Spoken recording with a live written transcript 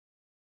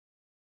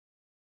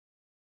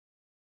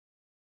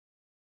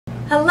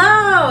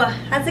Hello,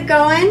 how's it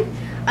going?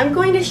 I'm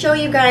going to show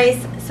you guys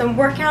some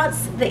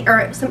workouts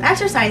or some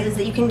exercises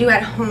that you can do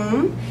at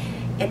home,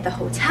 at the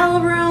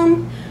hotel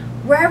room,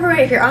 wherever.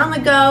 If you're on the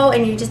go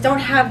and you just don't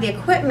have the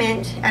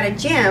equipment at a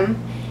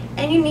gym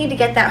and you need to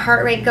get that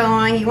heart rate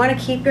going, you want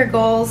to keep your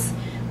goals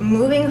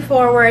moving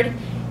forward,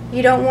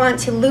 you don't want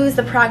to lose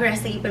the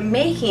progress that you've been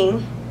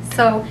making,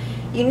 so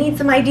you need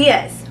some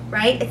ideas,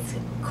 right? It's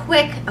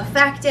quick,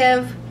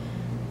 effective,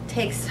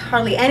 takes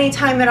hardly any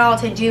time at all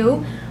to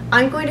do.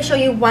 I'm going to show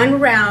you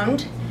one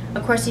round.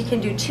 Of course, you can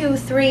do 2,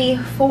 3,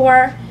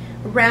 4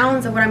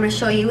 rounds of what I'm going to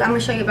show you. I'm going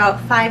to show you about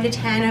 5 to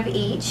 10 of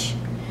each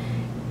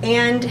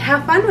and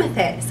have fun with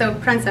it. So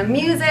put on some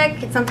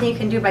music. It's something you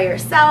can do by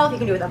yourself. You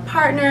can do it with a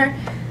partner.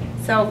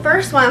 So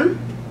first one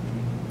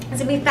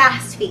is going to be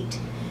fast feet.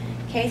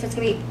 Okay, so it's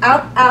going to be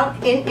out,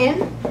 out,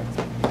 in.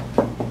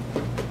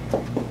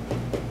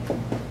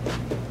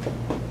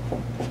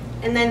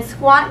 And then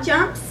squat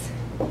jumps.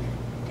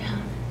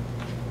 Down,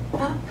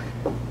 up.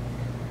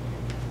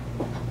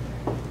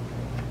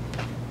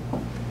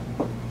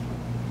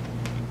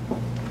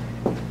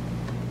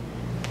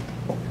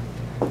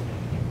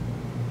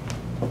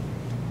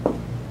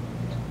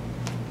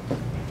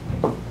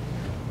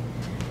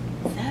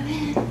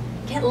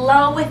 Get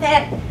low with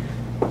it,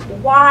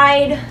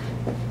 wide.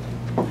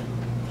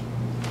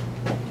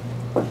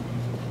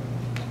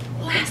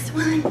 Last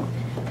one.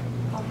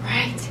 All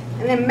right.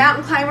 And then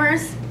mountain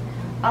climbers,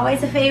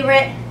 always a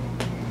favorite.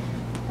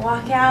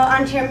 Walk out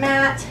onto your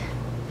mat,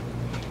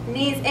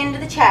 knees into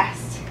the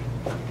chest.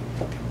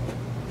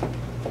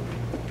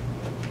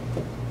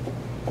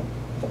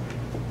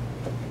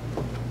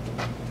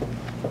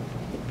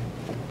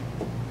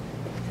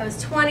 So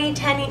it's 20,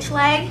 10 each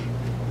leg.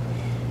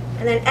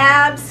 And then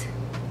abs.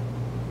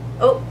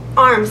 Oh,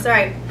 arms,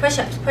 sorry,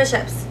 push-ups,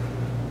 push-ups.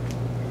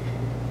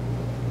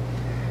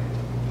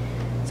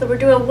 So we're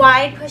doing a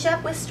wide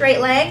push-up with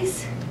straight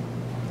legs.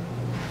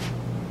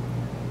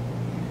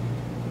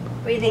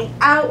 Breathing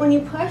out when you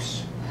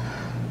push.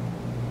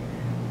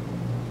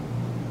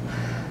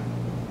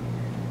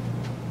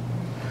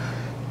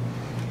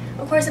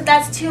 Of course, if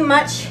that's too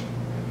much,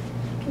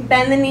 you can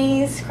bend the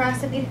knees,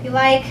 cross the feet if you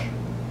like.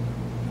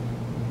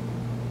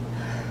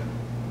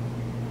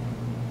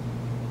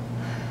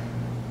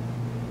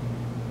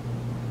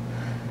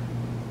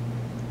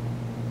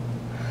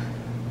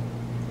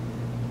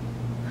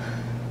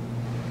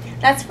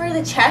 That's for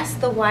the chest,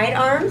 the wide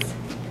arms.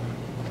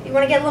 If you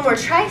want to get a little more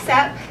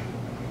tricep,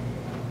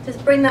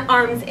 just bring the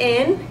arms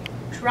in,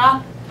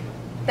 drop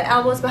the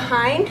elbows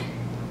behind.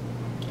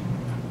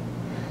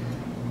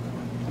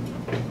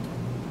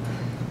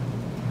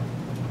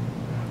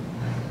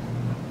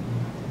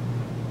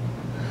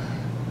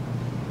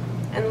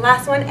 And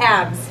last one,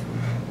 abs.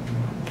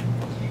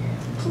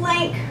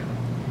 Plank,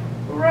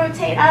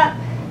 rotate up,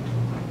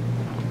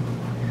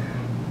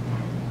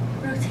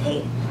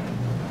 rotate.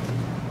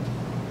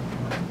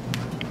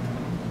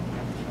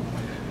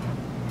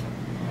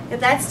 If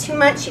that's too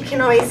much, you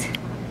can always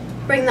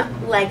bring the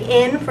leg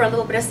in for a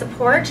little bit of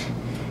support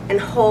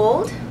and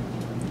hold.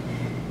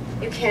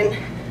 You can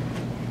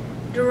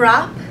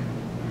drop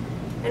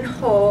and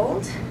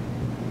hold.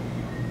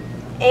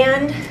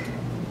 And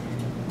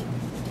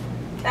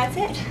that's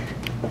it.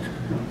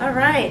 All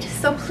right,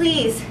 so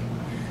please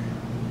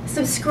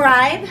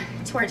subscribe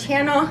to our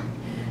channel.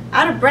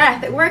 Out of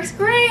breath, it works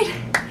great.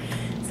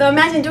 So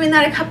imagine doing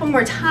that a couple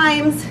more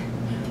times,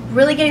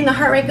 really getting the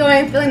heart rate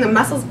going, feeling the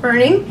muscles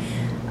burning.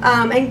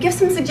 And give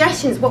some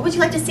suggestions. What would you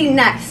like to see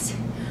next?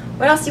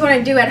 What else do you want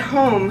to do at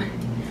home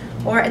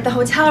or at the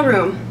hotel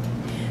room?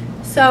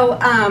 So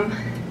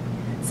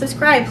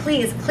subscribe,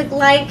 please. Click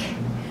like.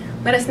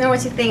 Let us know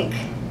what you think.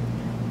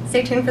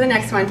 Stay tuned for the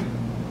next one.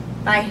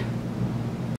 Bye.